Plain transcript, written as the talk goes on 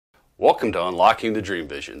Welcome to Unlocking the Dream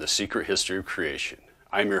Vision, the Secret History of Creation.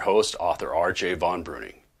 I'm your host, author R.J.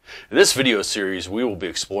 von-Bruening. In this video series, we will be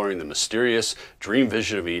exploring the mysterious Dream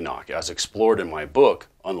Vision of Enoch as explored in my book,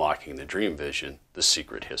 Unlocking the Dream Vision, the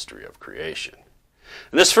Secret History of Creation.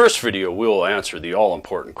 In this first video, we will answer the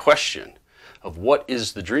all-important question of what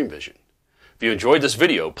is the Dream Vision? If you enjoyed this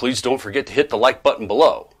video, please don't forget to hit the like button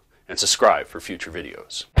below and subscribe for future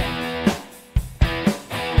videos.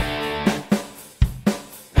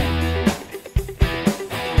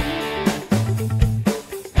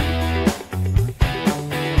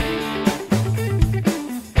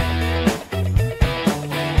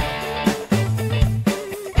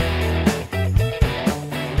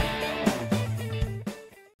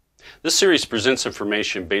 This series presents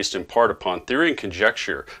information based in part upon theory and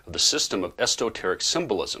conjecture of the system of esoteric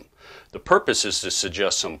symbolism. The purpose is to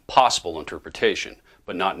suggest some possible interpretation,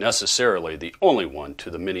 but not necessarily the only one to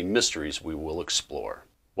the many mysteries we will explore.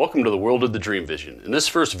 Welcome to the world of the Dream Vision. In this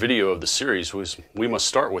first video of the series, we must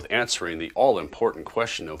start with answering the all-important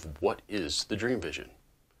question of what is the Dream Vision?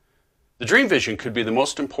 The Dream Vision could be the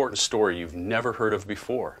most important story you've never heard of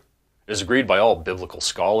before. It is agreed by all biblical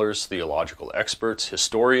scholars, theological experts,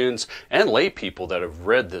 historians, and lay people that have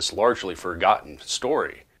read this largely forgotten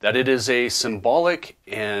story that it is a symbolic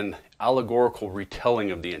and allegorical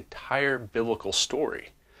retelling of the entire biblical story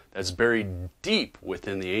that's buried deep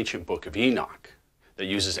within the ancient book of Enoch, that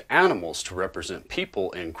uses animals to represent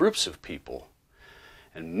people and groups of people,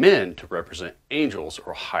 and men to represent angels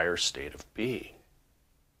or a higher state of being.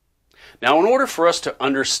 Now, in order for us to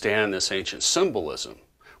understand this ancient symbolism,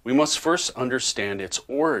 we must first understand its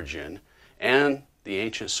origin and the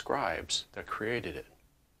ancient scribes that created it.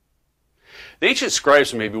 The ancient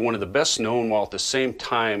scribes may be one of the best known, while at the same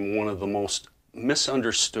time one of the most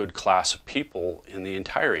misunderstood class of people in the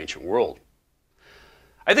entire ancient world.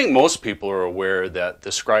 I think most people are aware that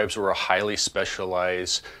the scribes were a highly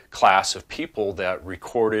specialized class of people that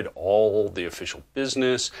recorded all the official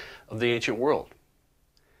business of the ancient world.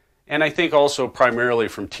 And I think also primarily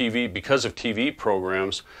from TV, because of TV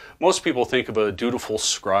programs, most people think of a dutiful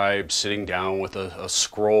scribe sitting down with a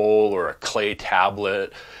scroll or a clay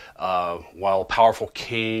tablet while a powerful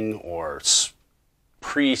king or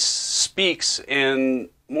priest speaks, and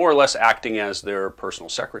more or less acting as their personal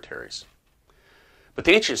secretaries. But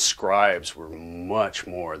the ancient scribes were much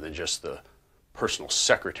more than just the personal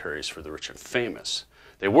secretaries for the rich and famous.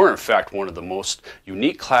 They were, in fact, one of the most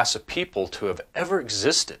unique class of people to have ever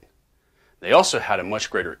existed. They also had a much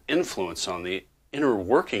greater influence on the inner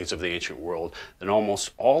workings of the ancient world than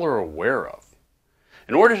almost all are aware of.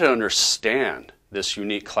 In order to understand this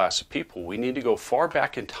unique class of people, we need to go far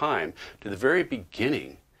back in time to the very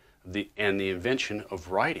beginning of the invention of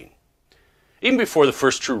writing. Even before the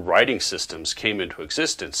first true writing systems came into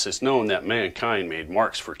existence, it's known that mankind made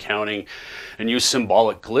marks for counting and used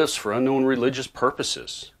symbolic glyphs for unknown religious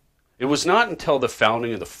purposes. It was not until the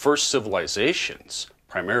founding of the first civilizations,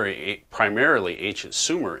 primarily ancient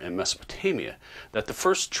Sumer and Mesopotamia, that the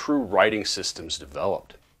first true writing systems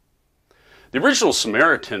developed. The original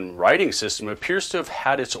Samaritan writing system appears to have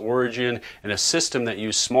had its origin in a system that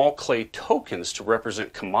used small clay tokens to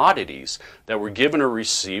represent commodities that were given or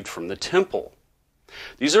received from the temple.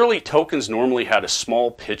 These early tokens normally had a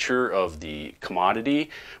small picture of the commodity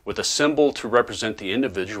with a symbol to represent the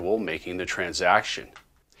individual making the transaction.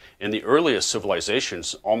 In the earliest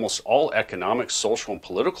civilizations, almost all economic, social, and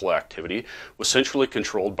political activity was centrally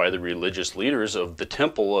controlled by the religious leaders of the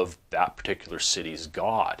temple of that particular city's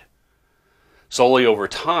god. Slowly over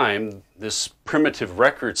time, this primitive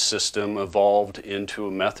record system evolved into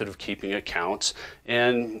a method of keeping accounts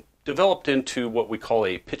and developed into what we call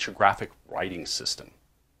a pictographic writing system.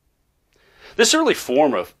 This early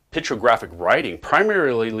form of pictographic writing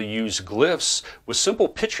primarily used glyphs with simple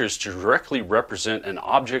pictures to directly represent an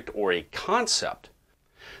object or a concept.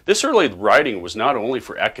 This early writing was not only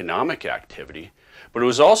for economic activity, but it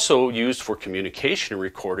was also used for communication and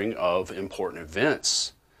recording of important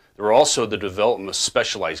events. There were also the development of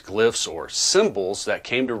specialized glyphs or symbols that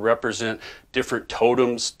came to represent different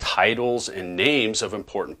totems, titles, and names of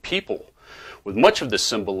important people, with much of the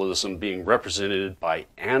symbolism being represented by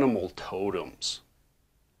animal totems.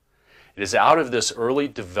 It is out of this early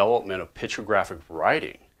development of pictographic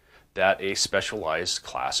writing that a specialized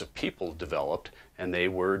class of people developed, and they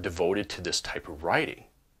were devoted to this type of writing,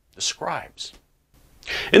 the scribes.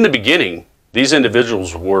 In the beginning, these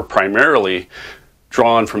individuals were primarily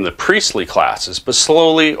drawn from the priestly classes, but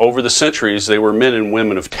slowly over the centuries they were men and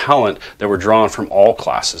women of talent that were drawn from all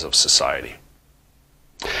classes of society.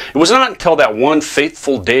 It was not until that one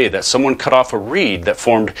fateful day that someone cut off a reed that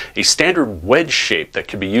formed a standard wedge shape that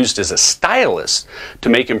could be used as a stylus to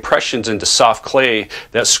make impressions into soft clay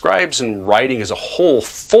that scribes and writing as a whole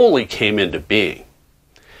fully came into being.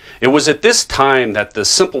 It was at this time that the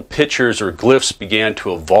simple pictures or glyphs began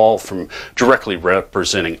to evolve from directly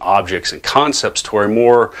representing objects and concepts to a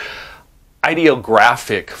more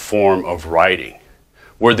ideographic form of writing,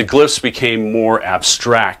 where the glyphs became more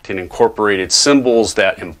abstract and incorporated symbols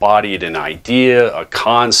that embodied an idea, a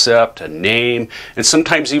concept, a name, and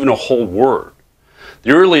sometimes even a whole word.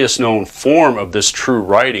 The earliest known form of this true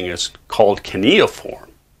writing is called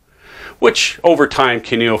cuneiform, which over time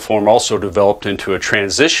cuneiform also developed into a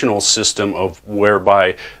transitional system of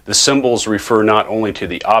whereby the symbols refer not only to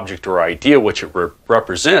the object or idea which it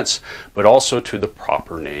represents, but also to the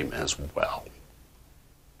proper name as well.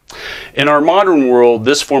 In our modern world,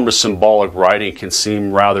 this form of symbolic writing can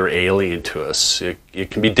seem rather alien to us.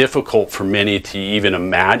 It can be difficult for many to even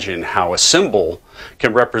imagine how a symbol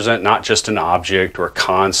can represent not just an object or a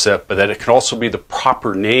concept, but that it can also be the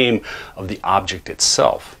proper name of the object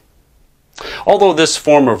itself. Although this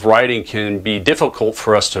form of writing can be difficult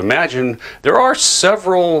for us to imagine, there are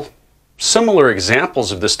several similar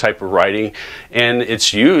examples of this type of writing and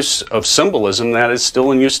its use of symbolism that is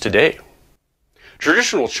still in use today.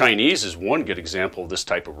 Traditional Chinese is one good example of this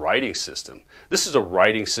type of writing system. This is a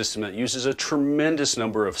writing system that uses a tremendous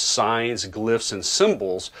number of signs, glyphs, and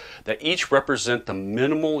symbols that each represent the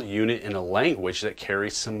minimal unit in a language that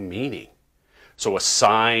carries some meaning. So a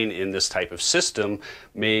sign in this type of system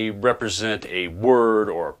may represent a word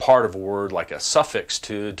or a part of a word, like a suffix,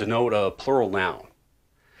 to denote a plural noun.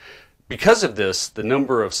 Because of this, the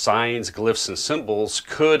number of signs, glyphs, and symbols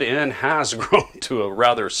could and has grown to a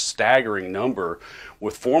rather staggering number,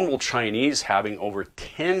 with formal Chinese having over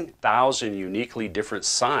 10,000 uniquely different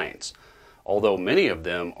signs, although many of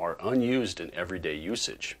them are unused in everyday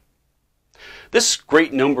usage. This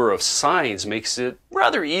great number of signs makes it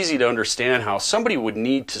rather easy to understand how somebody would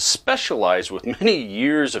need to specialize with many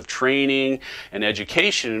years of training and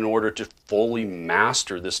education in order to fully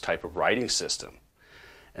master this type of writing system.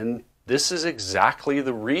 And this is exactly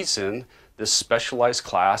the reason this specialized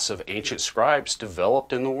class of ancient scribes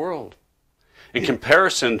developed in the world. In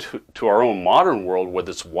comparison to our own modern world with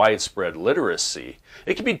its widespread literacy,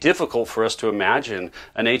 it can be difficult for us to imagine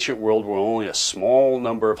an ancient world where only a small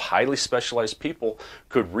number of highly specialized people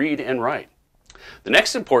could read and write. The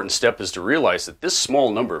next important step is to realize that this small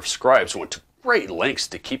number of scribes went to great lengths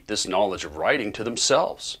to keep this knowledge of writing to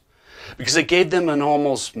themselves, because it gave them an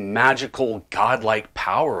almost magical, godlike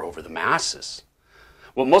power over the masses.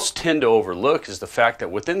 What most tend to overlook is the fact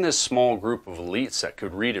that within this small group of elites that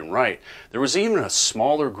could read and write, there was even a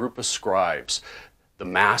smaller group of scribes, the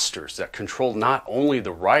masters, that controlled not only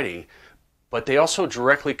the writing, but they also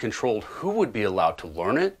directly controlled who would be allowed to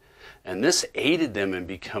learn it, and this aided them in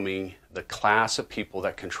becoming the class of people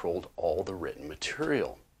that controlled all the written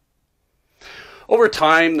material. Over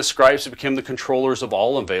time, the scribes became the controllers of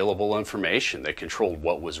all available information. They controlled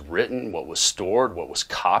what was written, what was stored, what was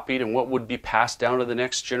copied, and what would be passed down to the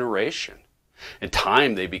next generation. In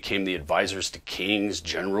time, they became the advisors to kings,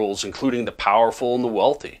 generals, including the powerful and the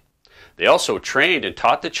wealthy. They also trained and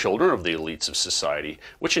taught the children of the elites of society,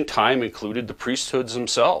 which in time included the priesthoods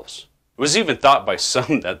themselves. It was even thought by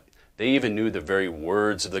some that they even knew the very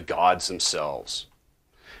words of the gods themselves.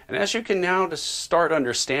 And as you can now start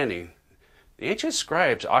understanding, the ancient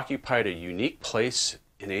scribes occupied a unique place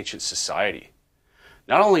in ancient society.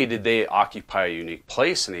 Not only did they occupy a unique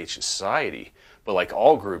place in ancient society, but like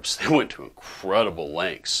all groups, they went to incredible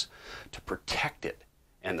lengths to protect it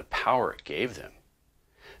and the power it gave them.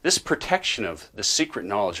 This protection of the secret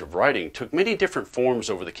knowledge of writing took many different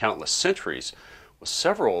forms over the countless centuries, with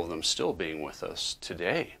several of them still being with us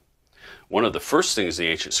today. One of the first things the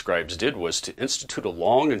ancient scribes did was to institute a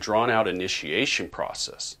long and drawn-out initiation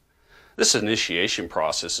process. This initiation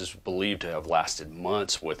process is believed to have lasted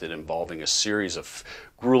months, with it involving a series of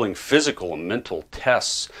grueling physical and mental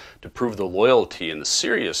tests to prove the loyalty and the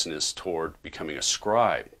seriousness toward becoming a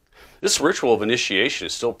scribe. This ritual of initiation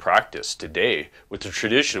is still practiced today, with the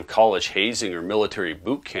tradition of college hazing or military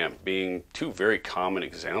boot camp being two very common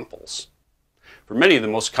examples. For many, the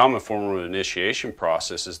most common form of initiation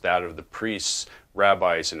process is that of the priests,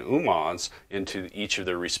 rabbis, and umans into each of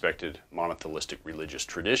their respected monotheistic religious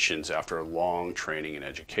traditions after a long training and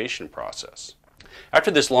education process.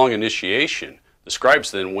 After this long initiation, the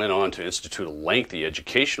scribes then went on to institute a lengthy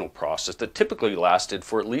educational process that typically lasted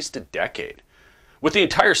for at least a decade, with the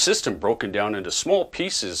entire system broken down into small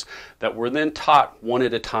pieces that were then taught one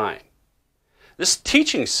at a time. This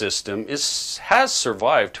teaching system has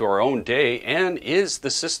survived to our own day and is the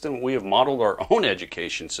system we have modeled our own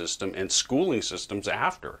education system and schooling systems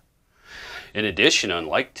after. In addition,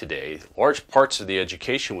 unlike today, large parts of the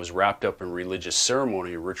education was wrapped up in religious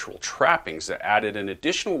ceremony and ritual trappings that added an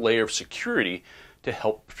additional layer of security to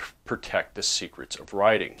help protect the secrets of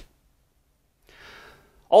writing.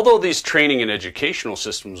 Although these training and educational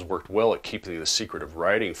systems worked well at keeping the secret of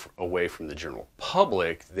writing away from the general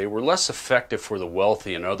public, they were less effective for the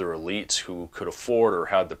wealthy and other elites who could afford or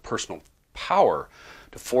had the personal power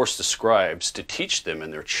to force the scribes to teach them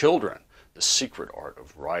and their children the secret art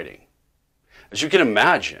of writing. As you can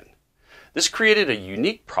imagine, this created a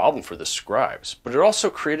unique problem for the scribes, but it also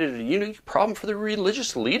created a unique problem for the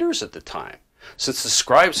religious leaders at the time, since the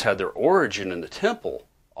scribes had their origin in the temple,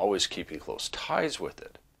 always keeping close ties with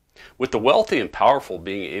it. With the wealthy and powerful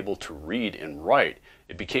being able to read and write,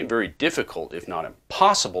 it became very difficult, if not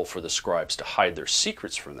impossible, for the scribes to hide their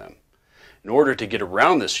secrets from them. In order to get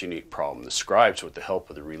around this unique problem, the scribes, with the help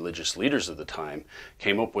of the religious leaders of the time,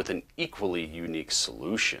 came up with an equally unique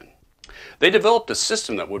solution. They developed a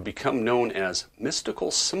system that would become known as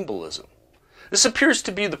mystical symbolism. This appears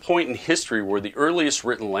to be the point in history where the earliest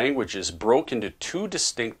written languages broke into two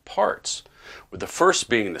distinct parts, with the first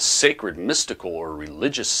being the sacred mystical or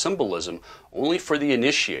religious symbolism only for the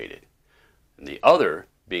initiated, and the other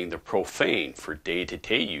being the profane for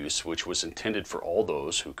day-to-day use, which was intended for all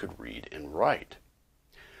those who could read and write.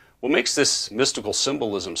 What makes this mystical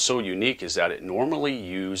symbolism so unique is that it normally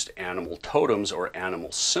used animal totems or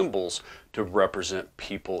animal symbols to represent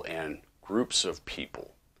people and groups of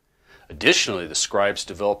people. Additionally, the scribes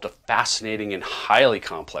developed a fascinating and highly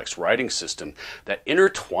complex writing system that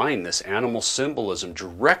intertwined this animal symbolism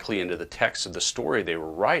directly into the text of the story they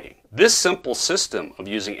were writing. This simple system of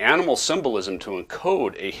using animal symbolism to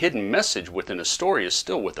encode a hidden message within a story is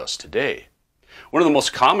still with us today. One of the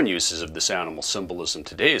most common uses of this animal symbolism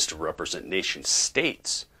today is to represent nation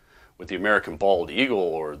states, with the American bald eagle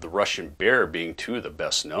or the Russian bear being two of the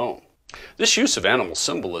best known. This use of animal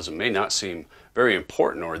symbolism may not seem very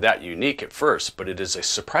important or that unique at first, but it is a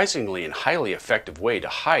surprisingly and highly effective way to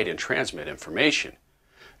hide and transmit information,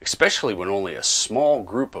 especially when only a small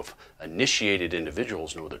group of initiated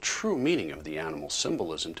individuals know the true meaning of the animal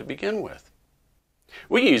symbolism to begin with.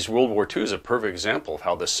 We can use World War II as a perfect example of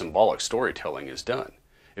how this symbolic storytelling is done.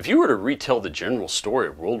 If you were to retell the general story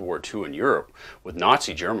of World War II in Europe, with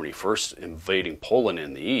Nazi Germany first invading Poland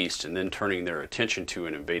in the east and then turning their attention to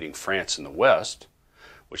and invading France in the west,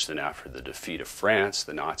 which then after the defeat of France,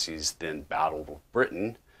 the Nazis then battled with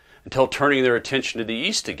Britain, until turning their attention to the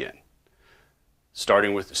east again,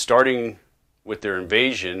 starting with their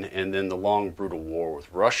invasion and then the long brutal war with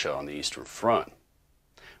Russia on the Eastern Front.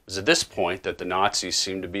 It was at this point that the Nazis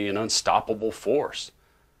seemed to be an unstoppable force.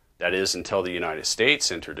 That is, until the United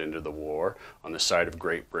States entered into the war on the side of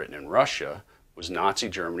Great Britain and Russia, was Nazi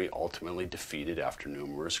Germany ultimately defeated after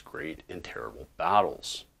numerous great and terrible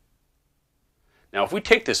battles. Now, if we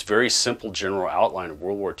take this very simple general outline of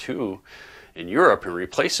World War II in Europe and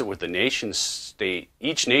replace it with the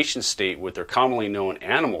each nation state with their commonly known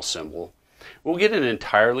animal symbol, we'll get an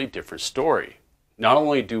entirely different story. Not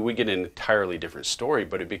only do we get an entirely different story,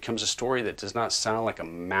 but it becomes a story that does not sound like a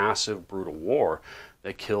massive, brutal war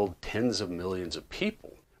that killed tens of millions of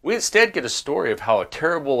people. We instead get a story of how a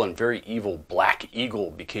terrible and very evil black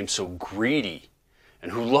eagle became so greedy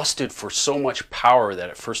and who lusted for so much power that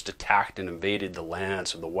it first attacked and invaded the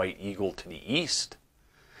lands of the white eagle to the east.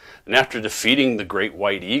 And after defeating the great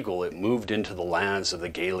white eagle, it moved into the lands of the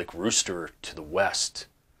Gaelic rooster to the west.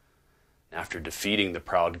 After defeating the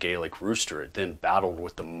proud Gaelic rooster, it then battled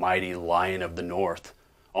with the mighty lion of the north,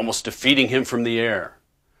 almost defeating him from the air.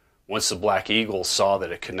 Once the black eagle saw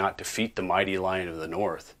that it could not defeat the mighty lion of the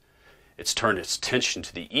north, it turned its attention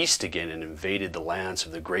to the east again and invaded the lands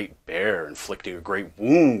of the great bear, inflicting a great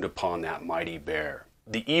wound upon that mighty bear.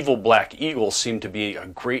 The evil black eagle seemed to be a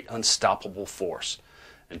great unstoppable force,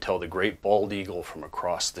 until the great bald eagle from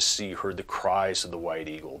across the sea heard the cries of the white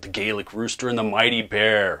eagle, the Gaelic rooster, and the mighty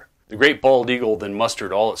bear. The great bald eagle then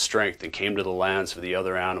mustered all its strength and came to the lands of the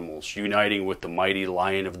other animals, uniting with the mighty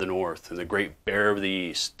lion of the north and the great bear of the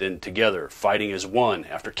east, then together, fighting as one,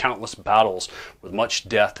 after countless battles with much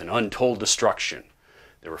death and untold destruction,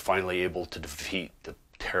 they were finally able to defeat the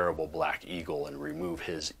terrible black eagle and remove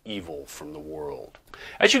his evil from the world.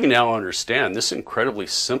 As you can now understand, this incredibly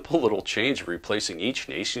simple little change of replacing each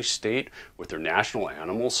nation state with their national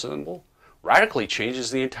animal symbol radically changes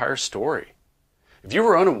the entire story. If you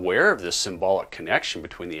were unaware of this symbolic connection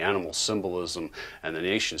between the animal symbolism and the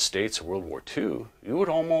nation states of World War II, you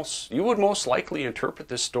would most likely interpret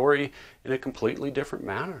this story in a completely different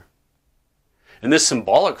manner. In this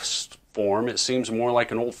symbolic form, it seems more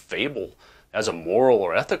like an old fable, has a moral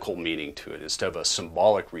or ethical meaning to it instead of a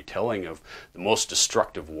symbolic retelling of the most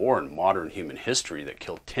destructive war in modern human history that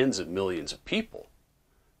killed tens of millions of people.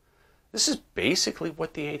 This is basically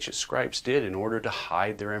what the ancient scribes did in order to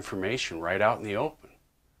hide their information right out in the open.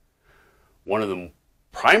 One of the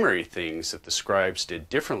primary things that the scribes did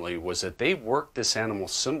differently was that they worked this animal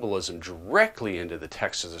symbolism directly into the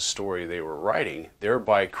text of the story they were writing,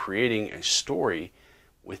 thereby creating a story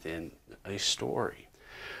within a story.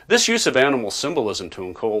 This use of animal symbolism to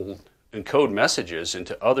encode messages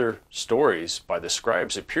into other stories by the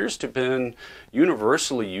scribes appears to have been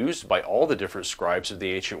universally used by all the different scribes of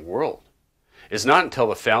the ancient world. It's not until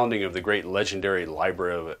the founding of the great legendary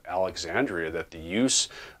Library of Alexandria that the use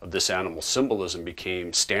of this animal symbolism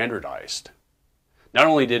became standardized. Not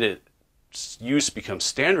only did its use become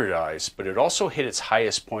standardized, but it also hit its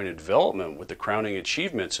highest point of development with the crowning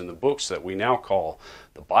achievements in the books that we now call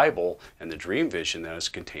the Bible and the Dream Vision that is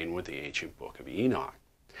contained within the ancient book of Enoch.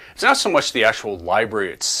 It's not so much the actual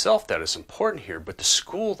library itself that is important here, but the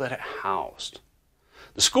school that it housed.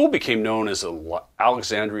 The school became known as the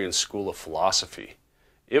Alexandrian School of Philosophy.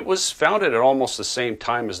 It was founded at almost the same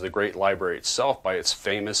time as the Great Library itself by its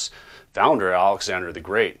famous founder, Alexander the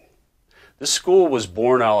Great. This school was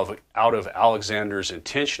born out of Alexander's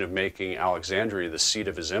intention of making Alexandria the seat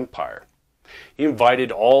of his empire. He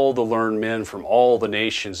invited all the learned men from all the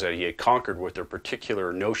nations that he had conquered with their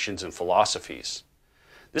particular notions and philosophies.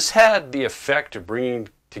 This had the effect of bringing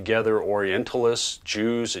together Orientalists,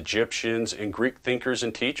 Jews, Egyptians, and Greek thinkers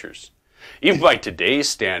and teachers. Even by today's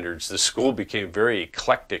standards, the school became very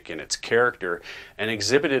eclectic in its character and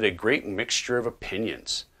exhibited a great mixture of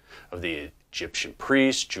opinions of the Egyptian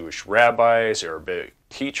priests, Jewish rabbis, Arabic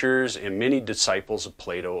teachers, and many disciples of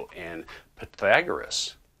Plato and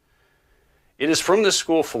Pythagoras. It is from this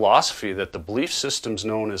school of philosophy that the belief systems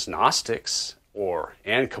known as Gnostics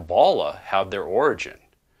and Kabbalah have their origin.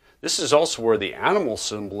 This is also where the animal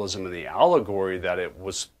symbolism and the allegory that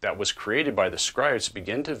was created by the scribes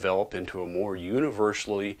began to develop into a more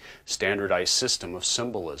universally standardized system of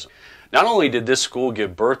symbolism. Not only did this school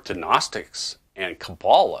give birth to Gnostics and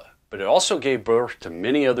Kabbalah, but it also gave birth to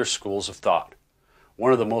many other schools of thought.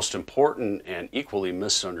 One of the most important and equally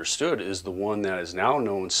misunderstood is the one that is now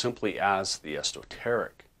known simply as the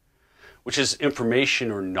esoteric, which is information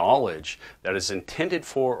or knowledge that is intended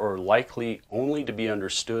for or likely only to be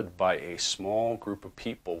understood by a small group of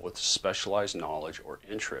people with specialized knowledge or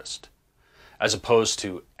interest, as opposed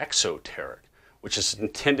to exoteric, which is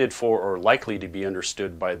intended for or likely to be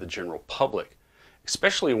understood by the general public,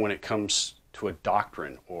 especially when it comes to a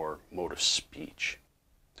doctrine or mode of speech.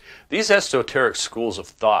 These esoteric schools of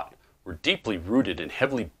thought were deeply rooted and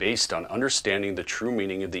heavily based on understanding the true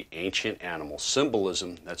meaning of the ancient animal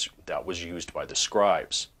symbolism that was used by the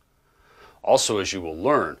scribes. Also, as you will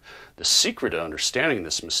learn, the secret to understanding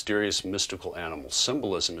this mysterious mystical animal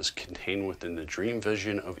symbolism is contained within the Dream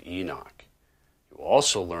Vision of Enoch. You will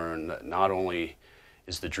also learn that not only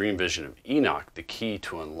is the Dream Vision of Enoch the key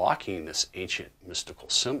to unlocking this ancient mystical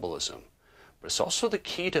symbolism, but it's also the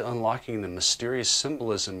key to unlocking the mysterious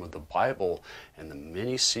symbolism of the Bible and the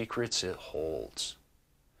many secrets it holds.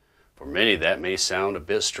 For many, that may sound a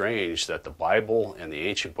bit strange that the Bible and the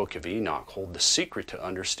ancient book of Enoch hold the secret to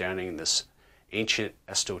understanding this ancient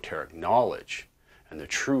esoteric knowledge and the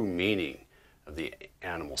true meaning of the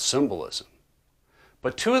animal symbolism.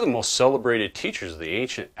 But two of the most celebrated teachers of the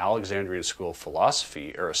ancient Alexandrian school of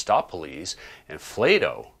philosophy, Aristophanes and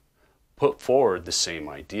Plato, put forward the same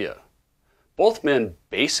idea. Both men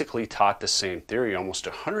basically taught the same theory almost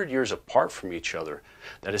 100 years apart from each other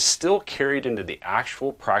that is still carried into the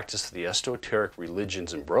actual practice of the esoteric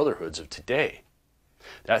religions and brotherhoods of today.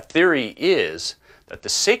 That theory is that the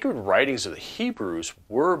sacred writings of the Hebrews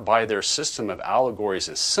were, by their system of allegories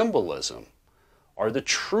and symbolism, are the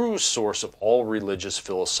true source of all religious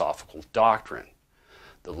philosophical doctrine.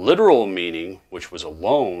 The literal meaning, which was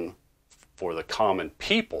alone for the common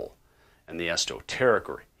people, and the esoteric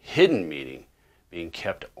or hidden meaning being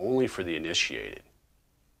kept only for the initiated.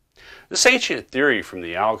 This ancient theory from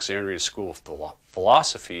the Alexandrian school of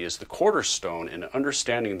philosophy is the cornerstone in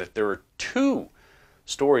understanding that there are two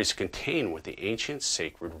stories contained with the ancient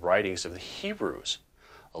sacred writings of the Hebrews: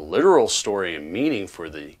 a literal story and meaning for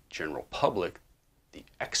the general public, the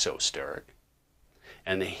exoteric,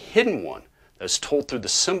 and the hidden one that is told through the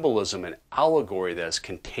symbolism and allegory that is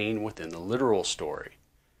contained within the literal story,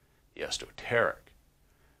 the esoteric.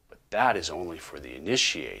 That is only for the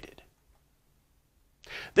initiated.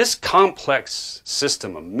 This complex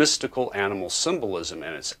system of mystical animal symbolism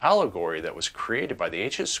and its allegory that was created by the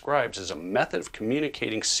ancient scribes is a method of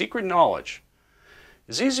communicating secret knowledge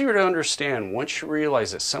is easier to understand once you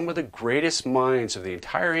realize that some of the greatest minds of the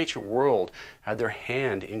entire ancient world had their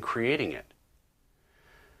hand in creating it.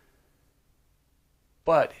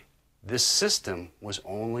 But this system was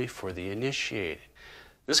only for the initiated.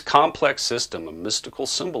 This complex system of mystical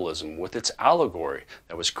symbolism with its allegory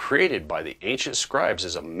that was created by the ancient scribes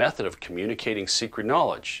as a method of communicating secret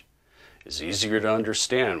knowledge is easier to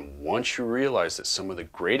understand once you realize that some of the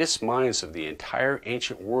greatest minds of the entire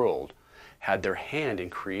ancient world had their hand in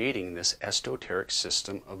creating this esoteric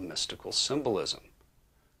system of mystical symbolism,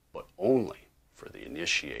 but only for the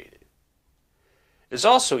initiated. It is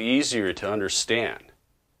also easier to understand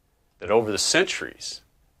that over the centuries,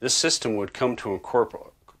 this system would come to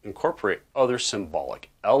incorporate other symbolic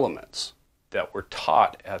elements that were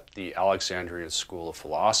taught at the Alexandrian School of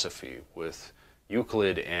Philosophy, with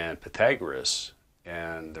Euclid and Pythagoras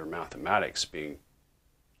and their mathematics being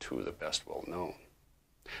two of the best well known.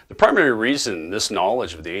 The primary reason this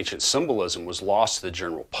knowledge of the ancient symbolism was lost to the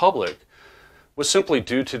general public was simply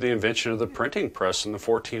due to the invention of the printing press in the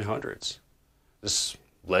 1400s. This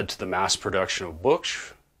led to the mass production of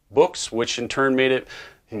books, which in turn made it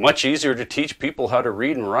much easier to teach people how to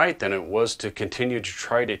read and write than it was to continue to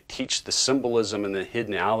try to teach the symbolism and the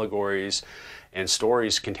hidden allegories and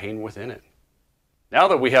stories contained within it. Now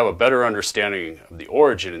that we have a better understanding of the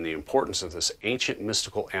origin and the importance of this ancient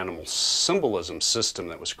mystical animal symbolism system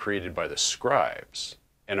that was created by the scribes,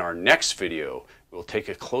 in our next video we'll take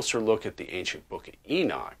a closer look at the ancient book of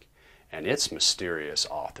Enoch and its mysterious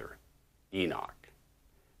author, Enoch.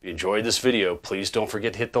 If you enjoyed this video, please don't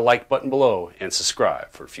forget to hit the like button below and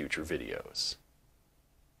subscribe for future videos.